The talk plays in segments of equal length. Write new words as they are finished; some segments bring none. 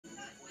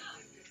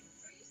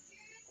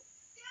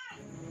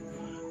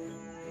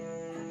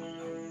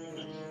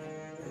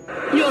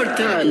Your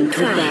turn to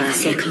 5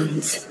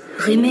 seconds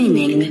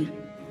remaining.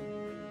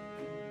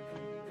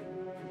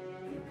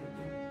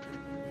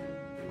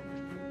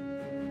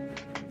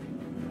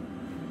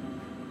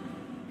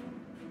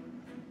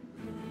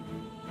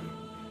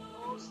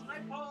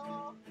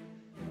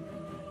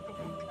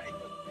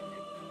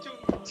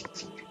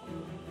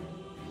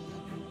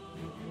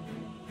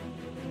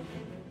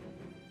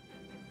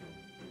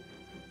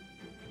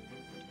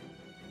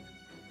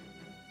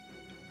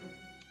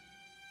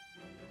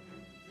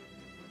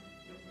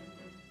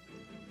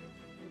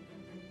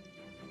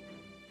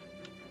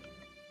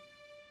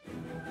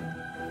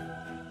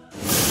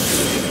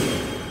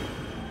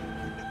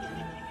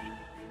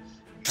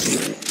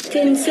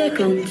 Ten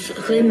seconds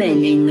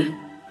remaining.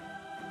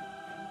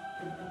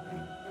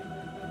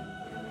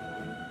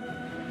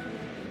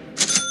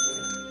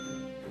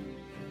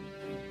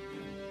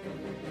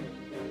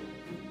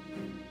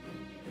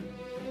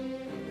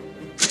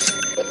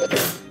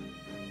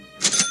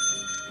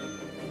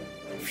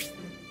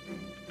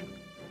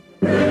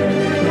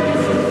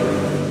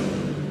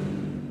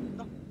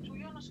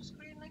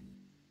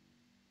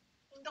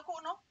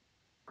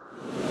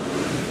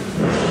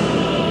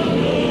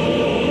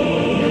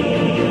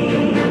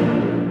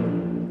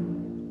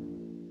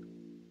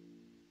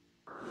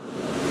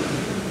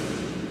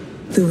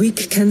 The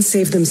weak can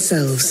save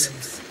themselves.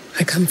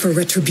 I come for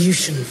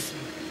retribution.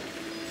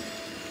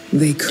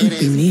 They could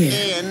be near.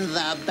 In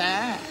the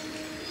bag.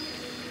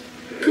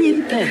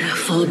 Prepare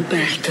for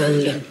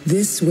battle.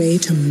 This way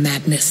to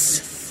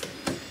madness.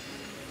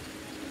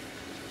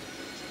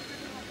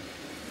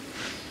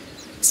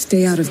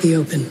 Stay out of the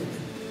open.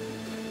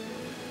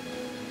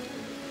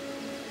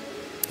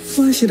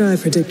 Why should I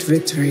predict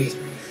victory?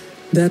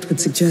 That would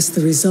suggest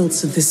the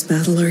results of this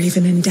battle are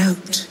even in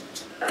doubt.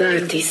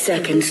 30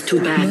 seconds to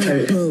My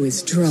battle. bow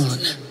is drawn.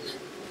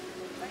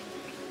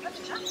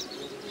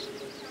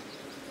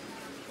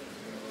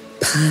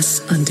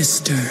 Pass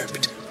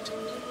undisturbed.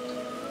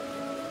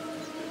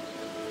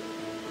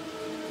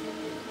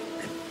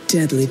 A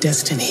deadly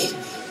destiny.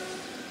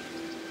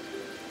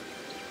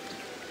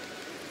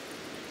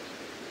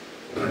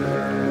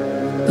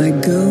 I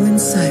go in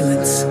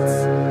silence.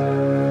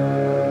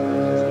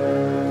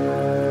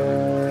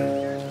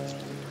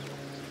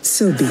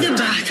 So be The it.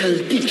 battle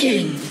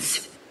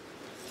begins.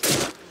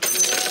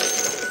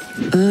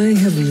 I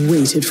have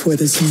waited for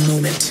this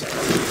moment.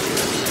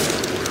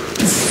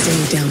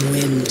 Stay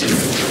downwind.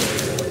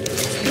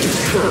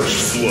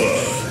 First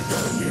blood.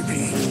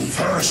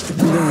 First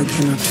blood. They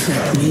cannot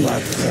track me.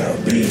 Let there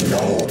be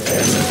no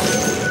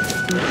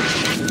end.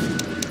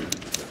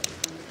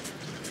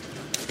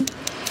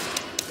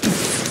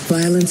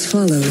 Violence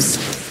follows.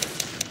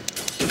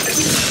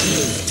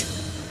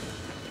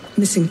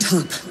 Missing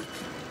top.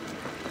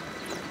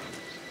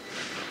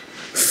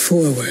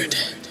 Forward.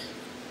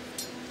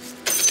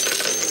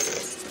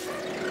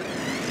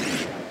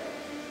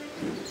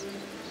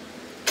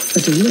 A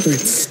deliberate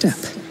step.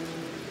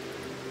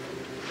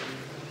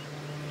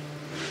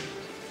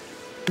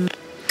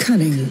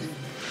 Cunning.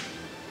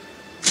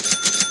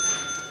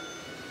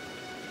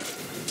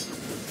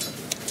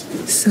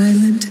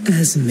 Silent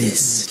as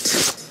mist.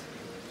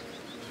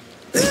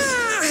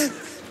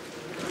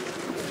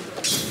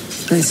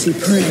 I see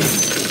prey.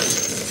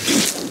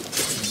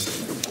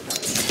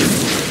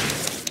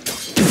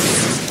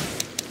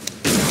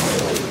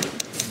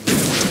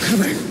 To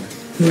cover.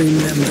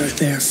 Remember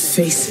their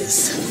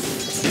faces.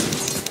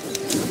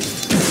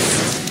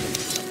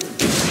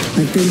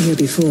 I've been here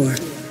before.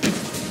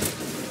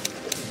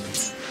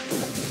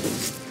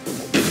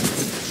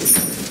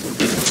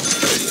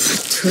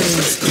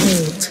 Trails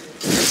cold.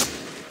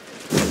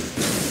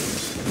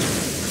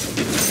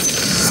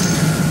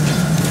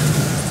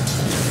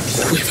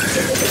 Quiver.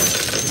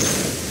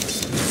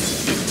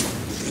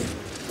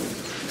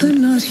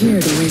 I'm not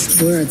here to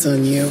waste words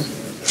on you.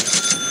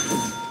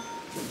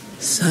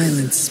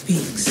 Silence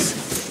speaks.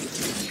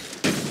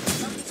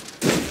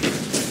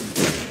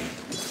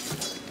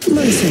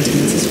 My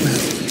sentiments as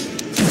well.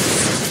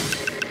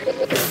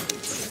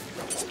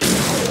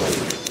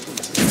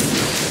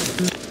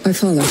 I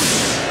follow.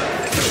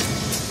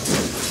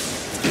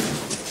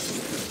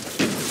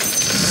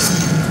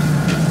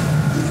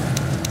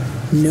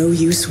 No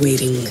use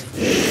waiting.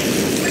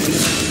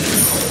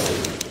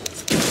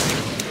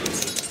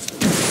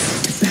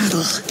 To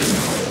battle.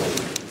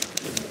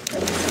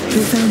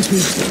 They found me.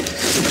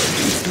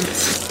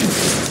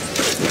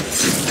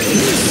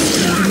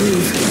 Time to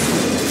move.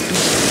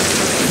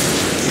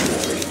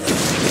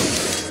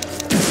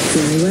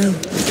 Very well.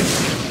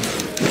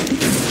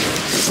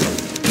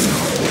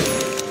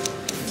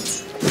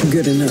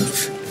 Good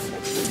enough.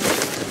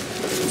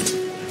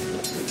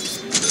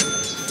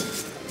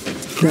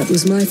 That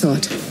was my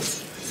thought.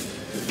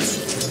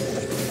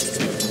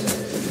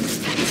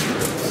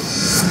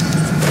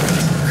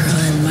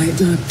 Crime might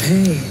not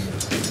pay,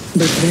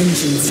 but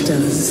vengeance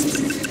does.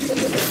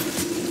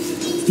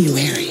 Be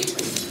wary.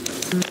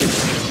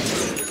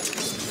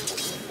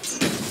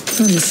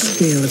 On the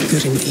scale of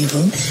good and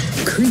evil,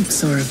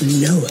 creeps are of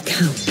no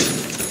account.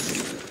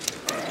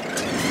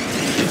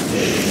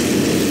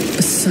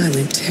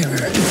 silent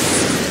terror.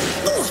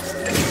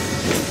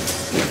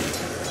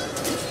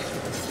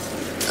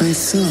 I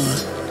saw.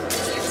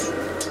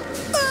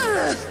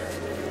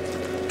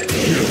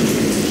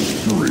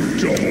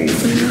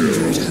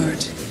 Hundred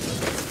heart.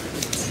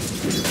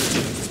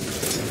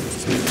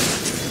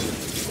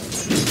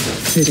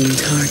 Fitting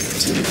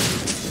target.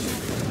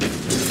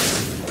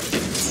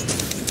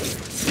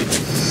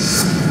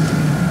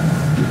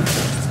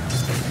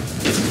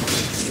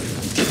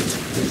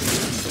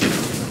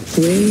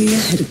 Way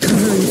ahead of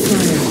cover and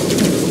fire.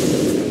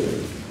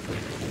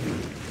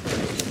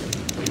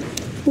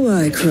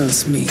 Why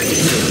cross me?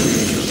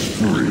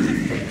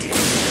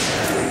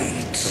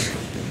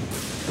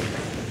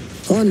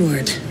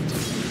 Onward.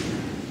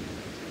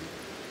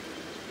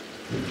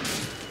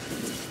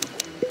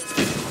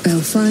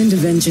 I'll find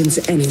vengeance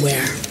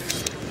anywhere.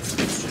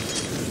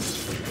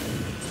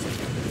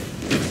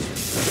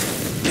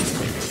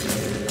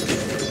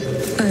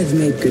 I've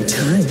made good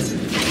time.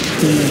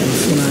 Let 'em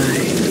fly.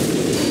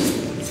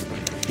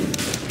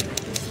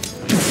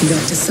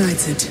 That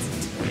decides it.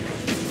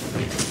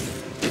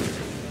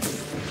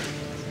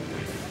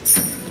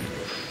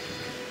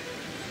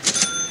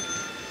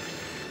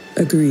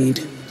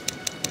 Agreed.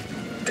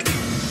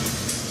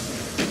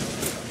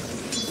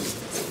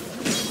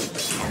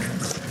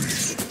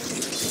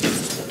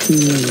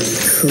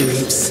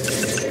 Creeps.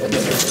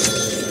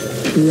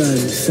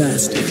 Run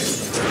faster.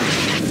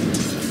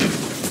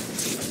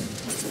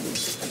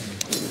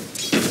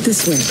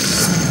 This way.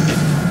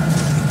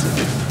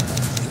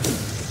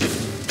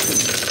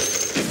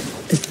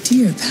 A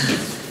deer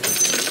path.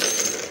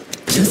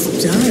 Just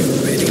die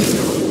already.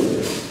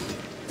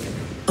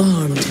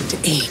 Armed and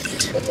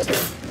aimed.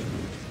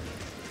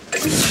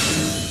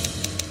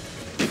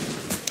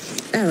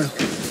 Arrow,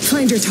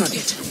 find your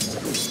target.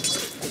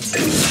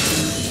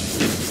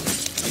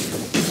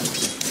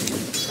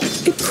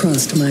 It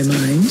crossed my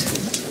mind.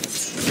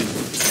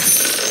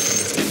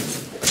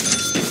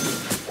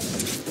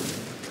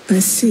 I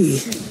see.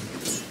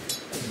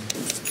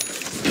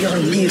 Your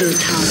middle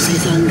tower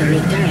is under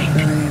attack. I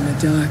am a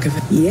dark of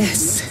it.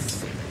 Yes.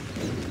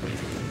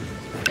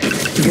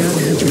 Gotta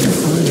have your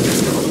fun.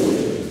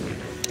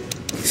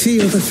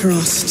 Feel the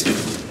frost.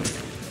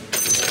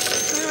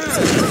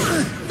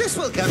 This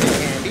will come in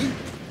handy.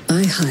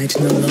 I hide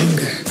no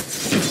longer.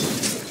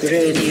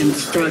 Radiant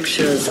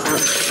structures are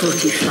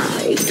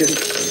fortified.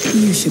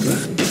 You should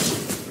run.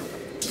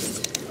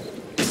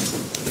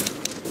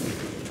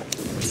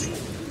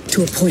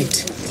 To a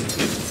point.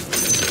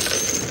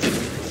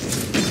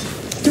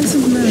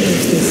 Doesn't matter if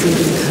they see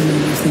them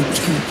coming if they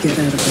can't get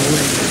out of the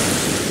way.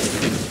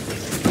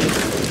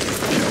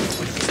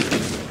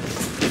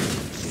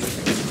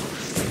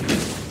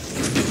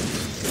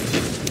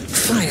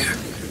 Fire.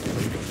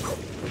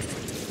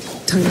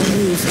 Time to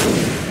move.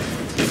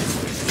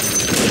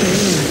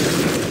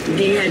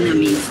 The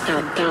enemy's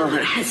top tower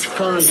has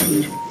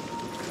fallen.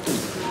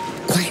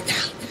 Quiet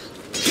now.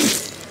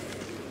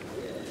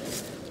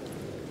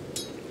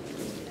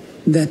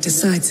 That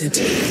decides it.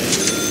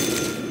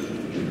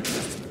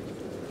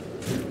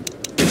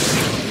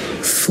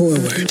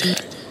 Forward.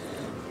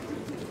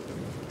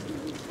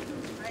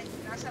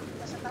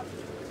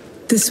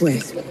 This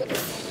way.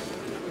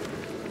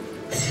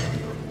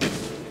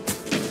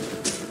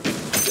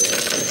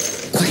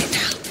 Quiet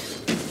now.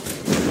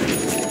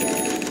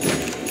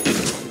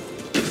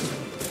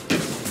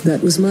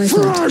 That was my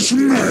fault. Fresh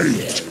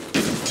mate!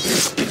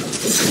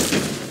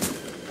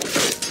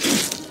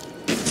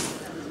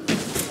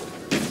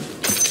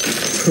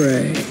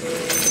 Pray.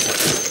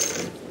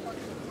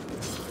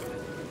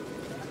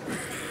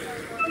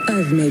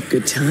 I've made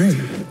good time.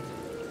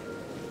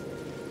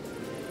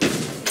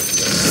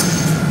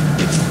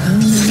 How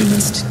many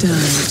must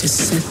die to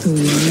set the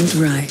world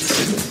right?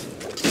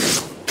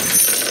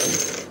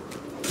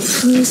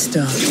 Who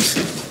stopped?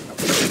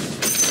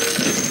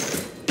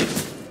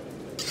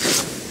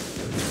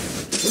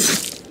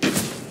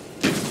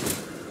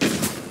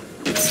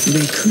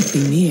 They could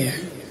be near.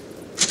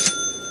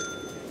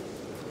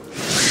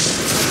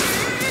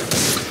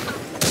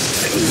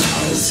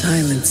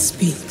 Silence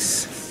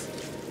speaks.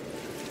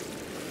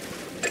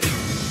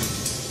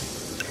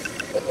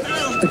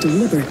 A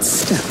deliberate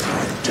step.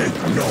 Take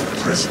no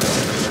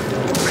prisoners.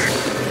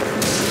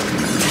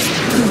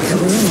 I'll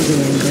cover all the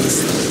angles.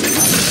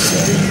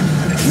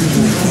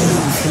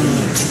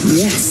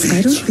 Yes,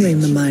 I don't blame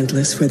the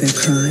mindless for their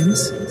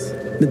crimes,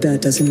 but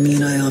that doesn't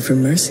mean I offer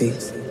mercy.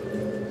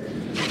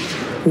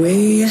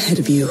 Way ahead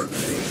of you. You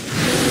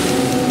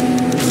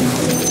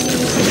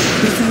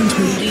found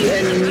me. The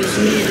enemy's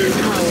middle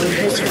tower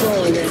has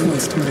fallen.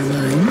 Crossed my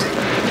mind.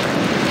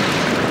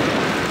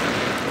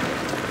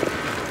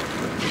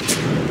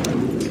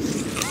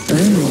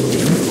 I'm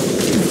rolling.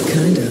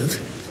 Kind of.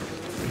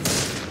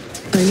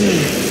 I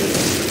know.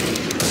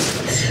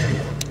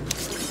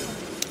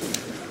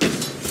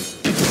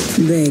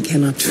 They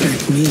cannot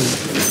track me.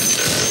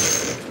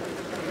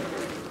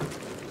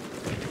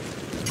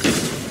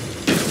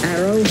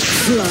 Arrow,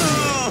 fly.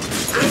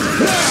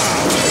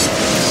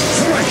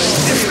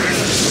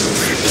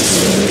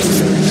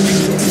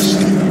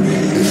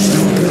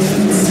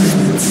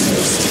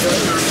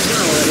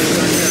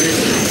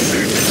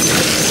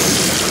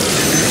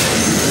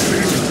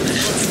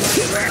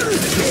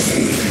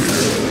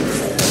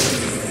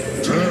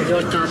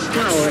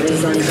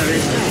 is under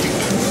attack.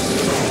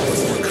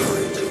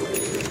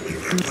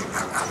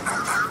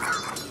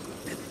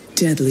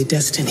 Deadly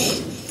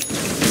destiny.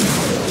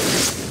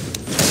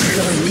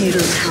 Your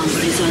middle tower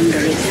is under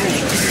attack.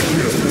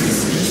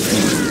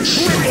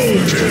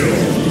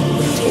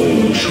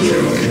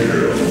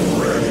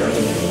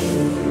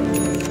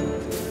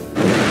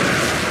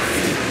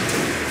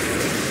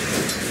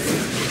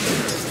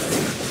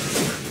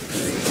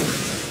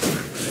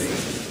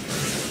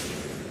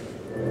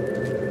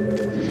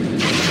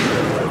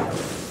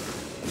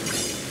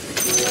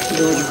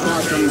 Your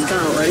bottom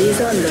tower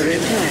is under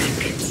attack.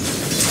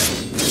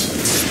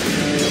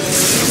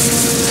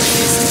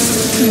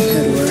 I've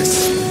had worse.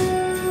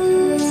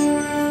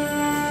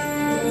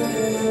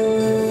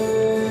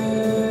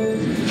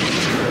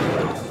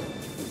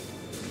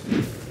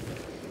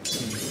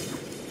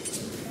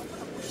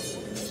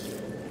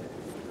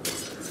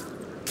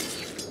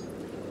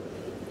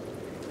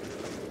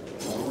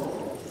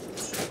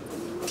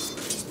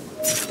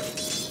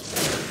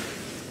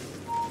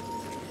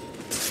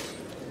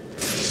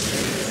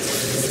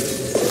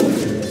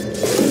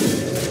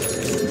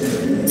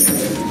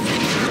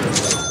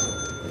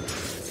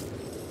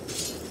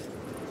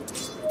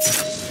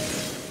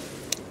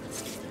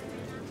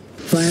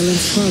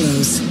 Violence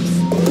follows.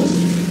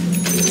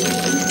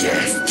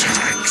 Death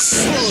tax.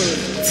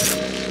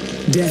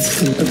 Death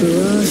from a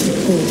barrage of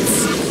bolts.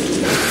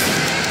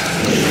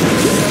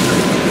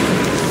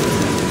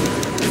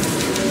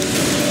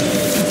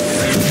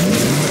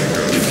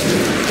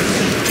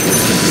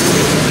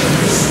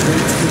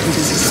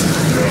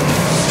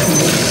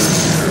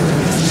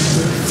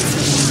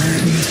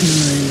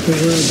 The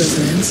world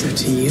doesn't answer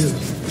to you.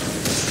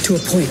 To a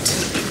point.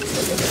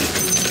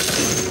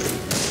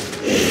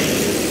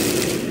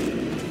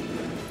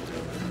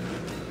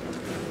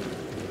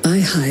 I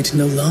hide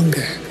no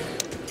longer.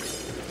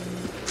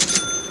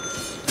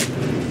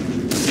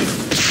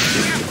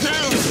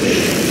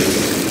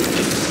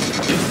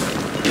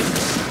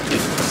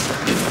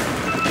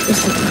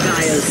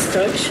 Dire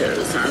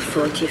structures are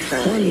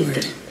fortified.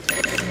 Onward.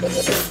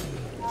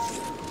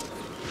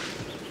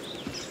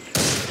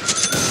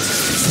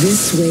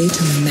 This way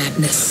to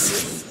madness.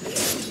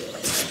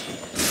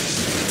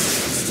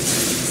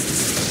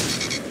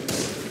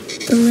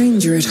 A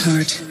ranger at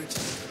heart.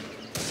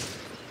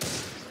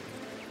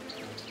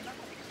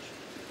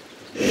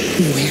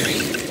 Wary.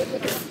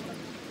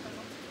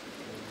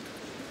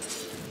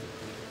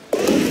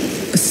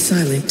 A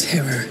silent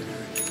terror.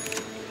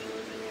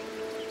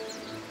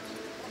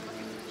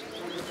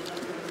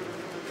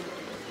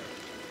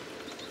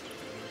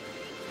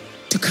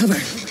 To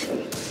cover.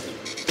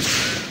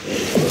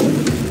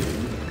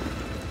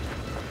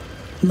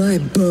 My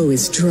bow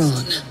is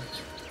drawn.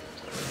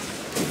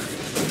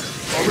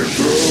 Coming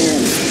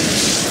through.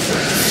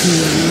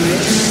 Feel my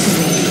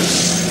agony.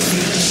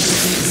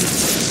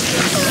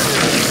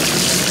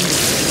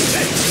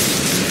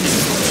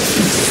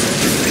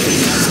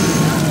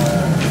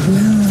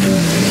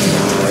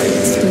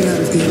 Stay out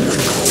of the open.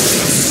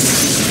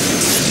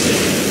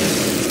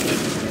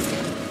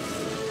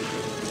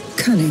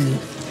 Cunning.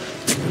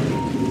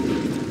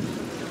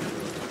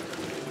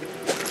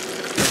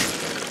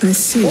 I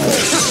see. Your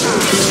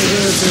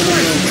words are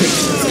real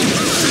pictures.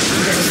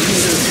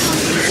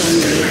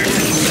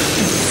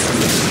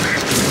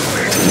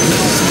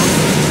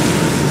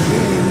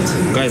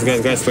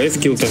 Guys, let's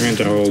kill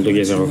Tormentor all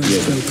together.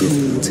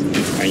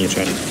 I need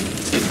shot.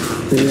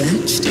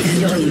 Wretched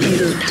Your and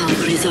middle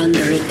tower is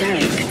under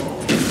attack.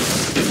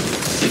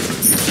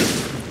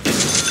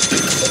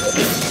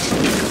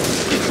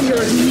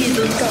 Your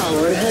middle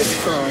tower has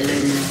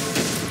fallen.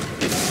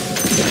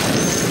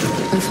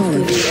 I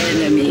follow. The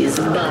enemy's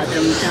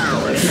bottom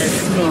tower has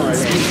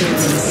fallen.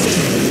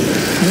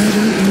 I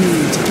don't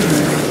need to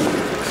try.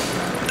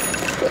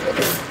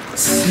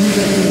 See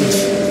the edge.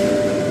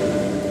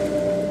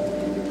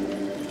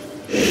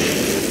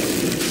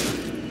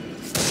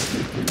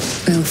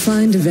 I'll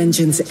find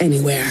vengeance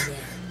anywhere.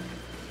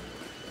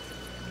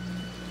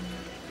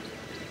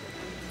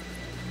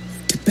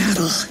 To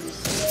battle.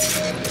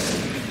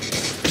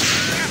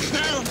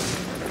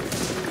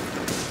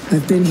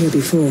 I've been here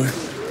before.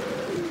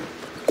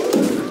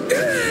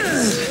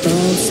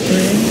 Bald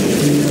spray,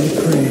 no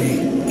prey.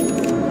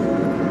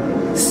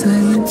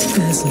 Silent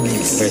as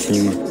mist. Давайте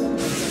мимо.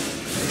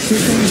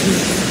 Here comes me.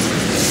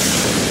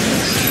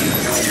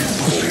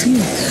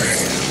 Dear.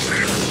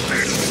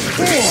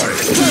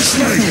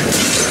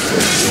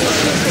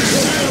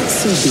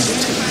 So be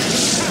it.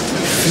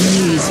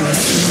 Freeze your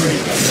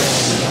spirit.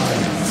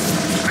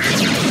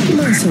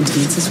 My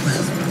sentiments as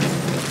well.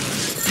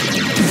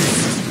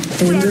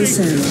 Endless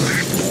ammo.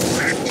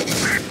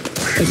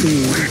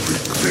 Agreed.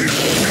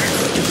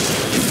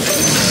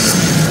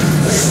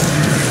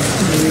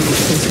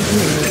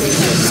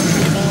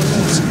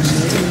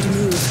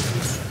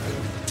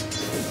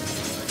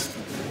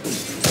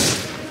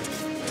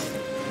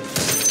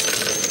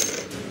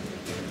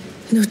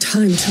 No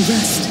time to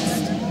rest.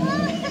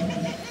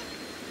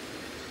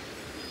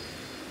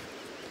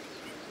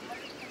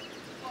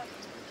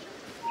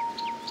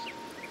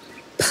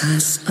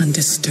 Pass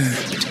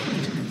undisturbed.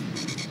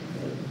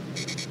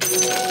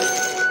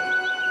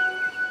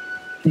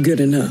 Good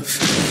enough.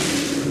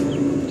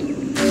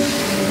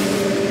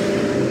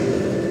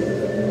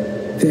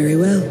 Very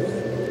well.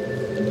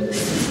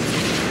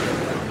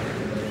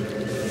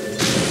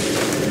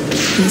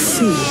 Let's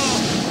see.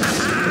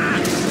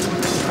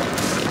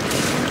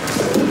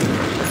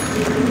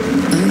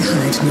 I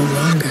hide no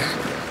longer.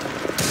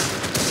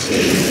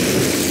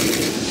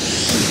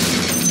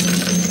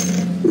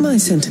 My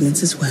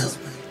sentiments as well.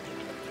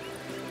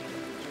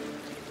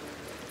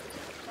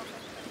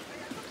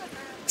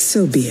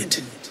 So be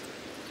it.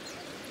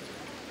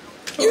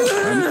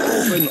 I'm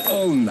open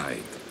all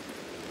night.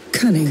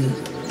 Cunning.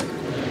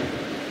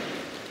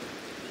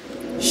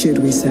 Should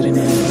we set an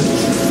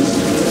ambush?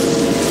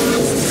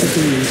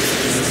 Agreed.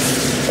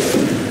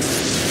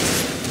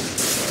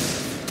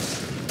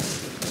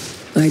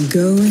 I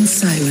go in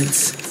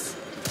silence.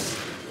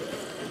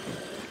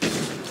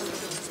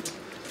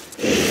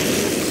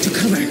 To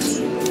cover.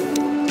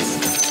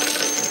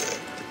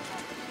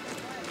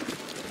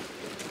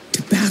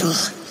 To battle.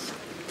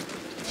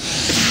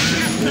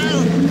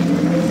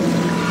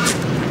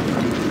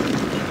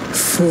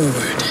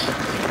 Forward.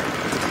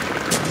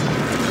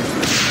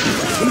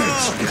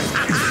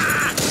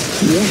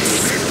 Yes.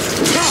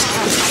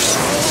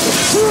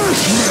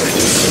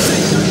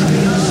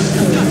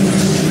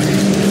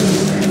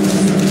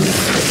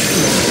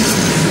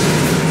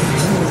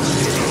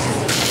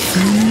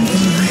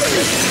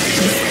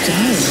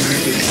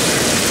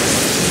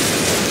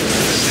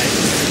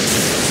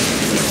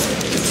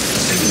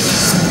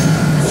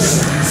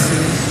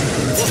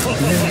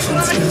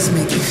 Vengeance does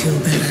make you feel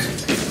better.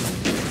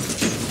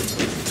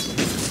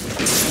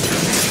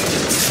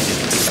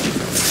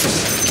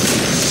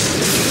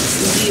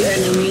 The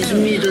enemy's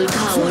middle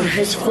tower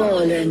has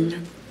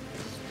fallen.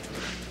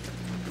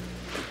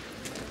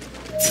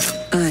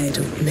 I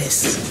don't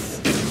miss.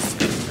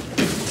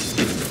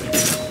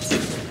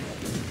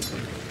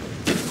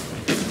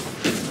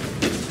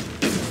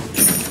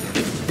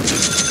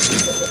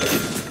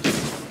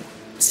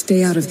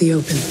 Stay out of the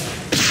open.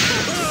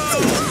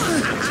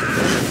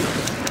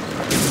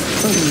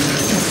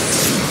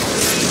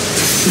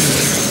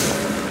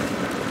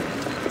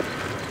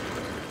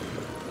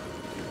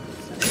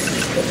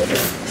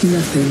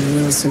 Nothing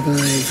will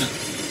survive.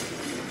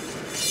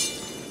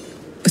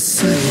 A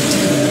silent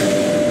killer.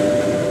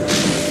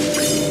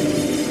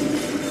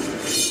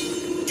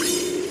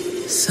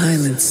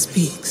 Silence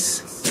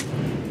speaks.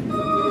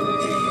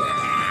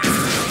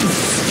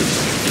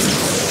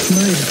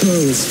 My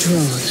bow is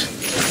drawn.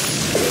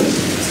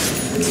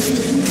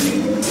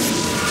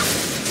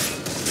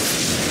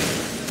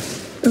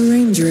 A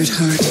ranger at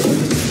heart.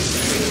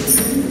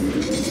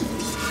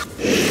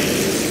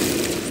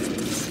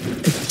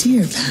 A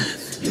deer path.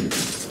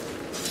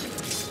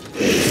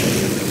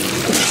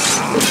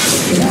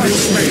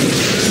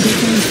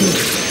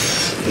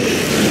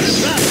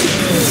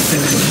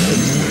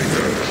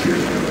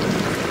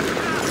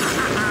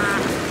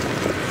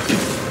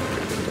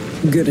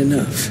 Good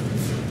enough.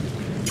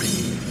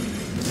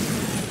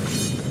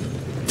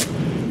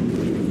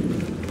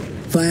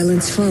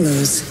 Violence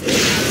follows.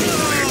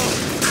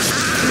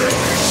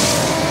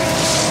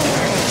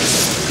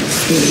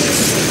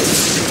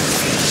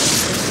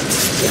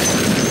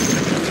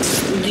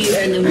 The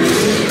enemy's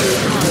middle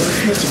tower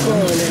has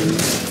fallen.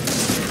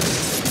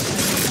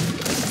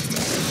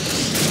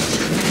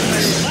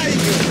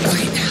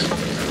 Right now.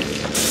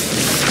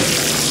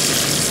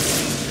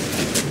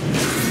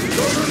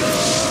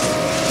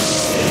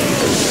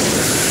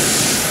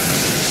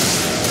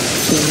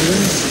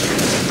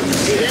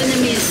 The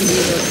enemy's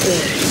middle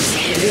burns.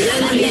 The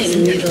enemy's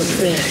middle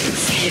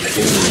burns.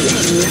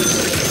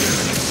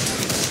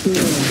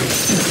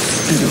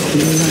 At a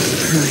blood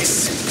price.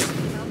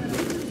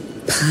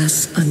 Pass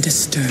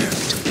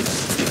undisturbed.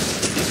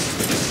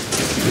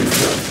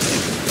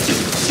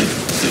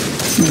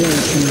 They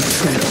cannot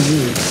trap me.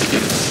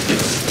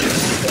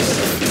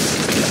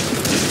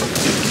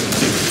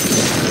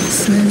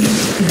 Silent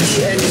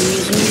The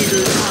enemy's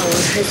middle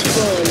tower has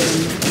fallen.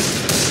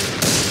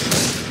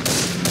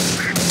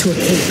 to a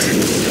pit.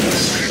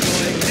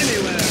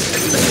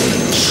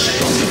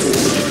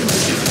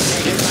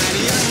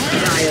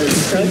 Dial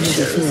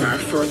structures are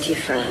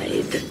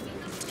fortified.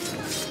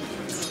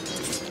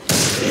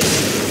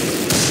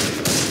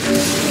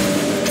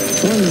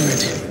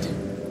 Onward.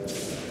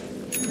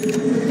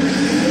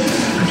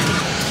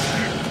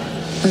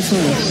 I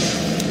follow.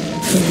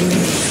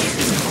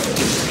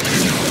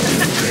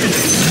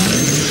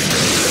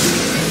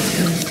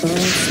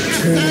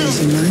 As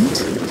a knight,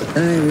 I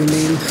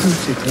remain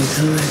perfectly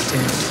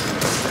collected.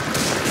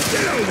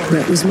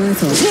 That was my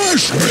thought.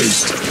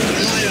 Flashbait!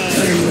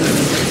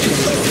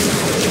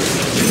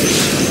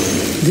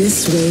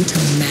 This way to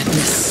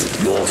madness.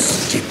 Your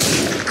stick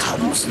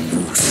comes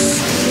loose.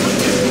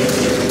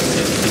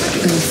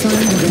 I'll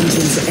find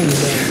vengeance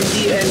anywhere.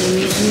 The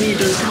enemy's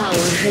middle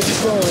tower has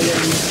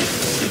fallen.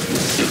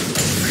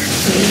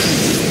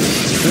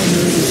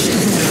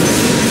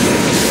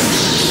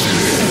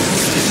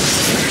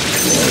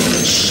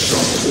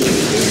 Unstoppable.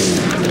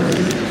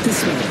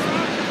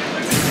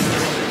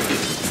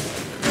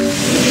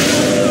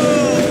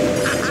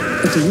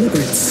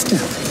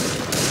 step.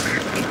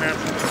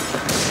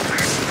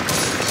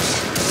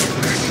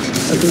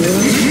 A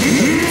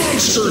glory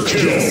Monster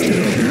kill!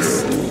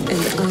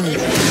 and I.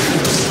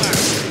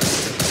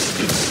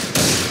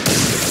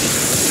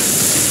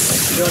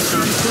 Your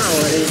top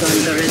tower is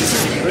under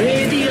attack.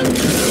 Radiant.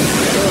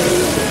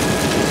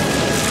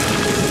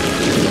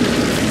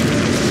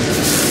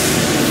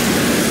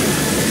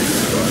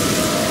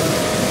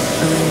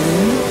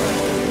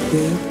 I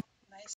will